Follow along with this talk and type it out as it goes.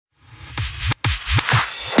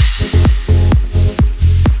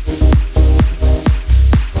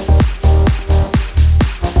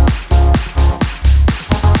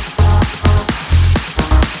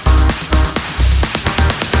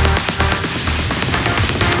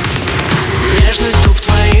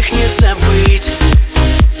забыть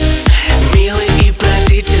милый и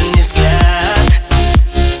поразительный взгляд.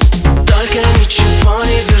 Только ничего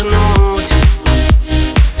не вернуть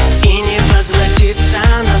и не возвратиться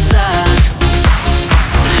назад.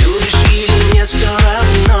 Любишь или нет, все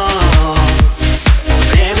равно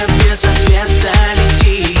время без ответа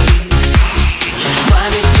летит. В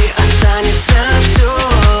памяти останется все,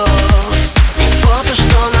 и фото,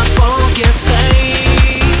 что на полке стоит.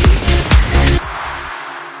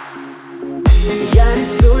 Я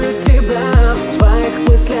рисую тебя в своих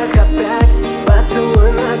мыслях опять.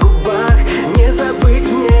 Поцелуй на губах, не забыть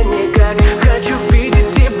мне никак. Хочу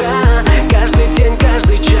видеть тебя каждый день,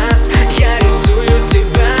 каждый час. Я рисую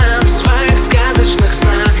тебя в своих сказочных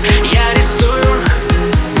снах. Я рисую,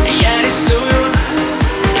 я рисую,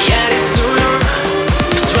 я рисую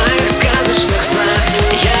в своих сказочных снах.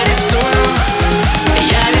 Я рисую,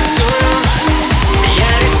 я рисую,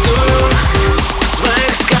 я рисую в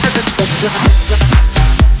своих сказочных снах.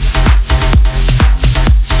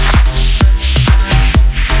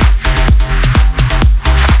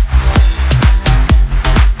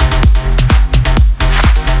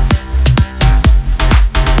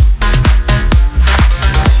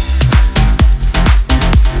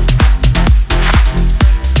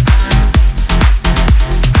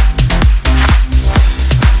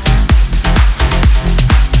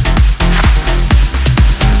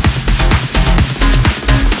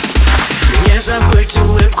 Забыть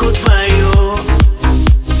улыбку твою,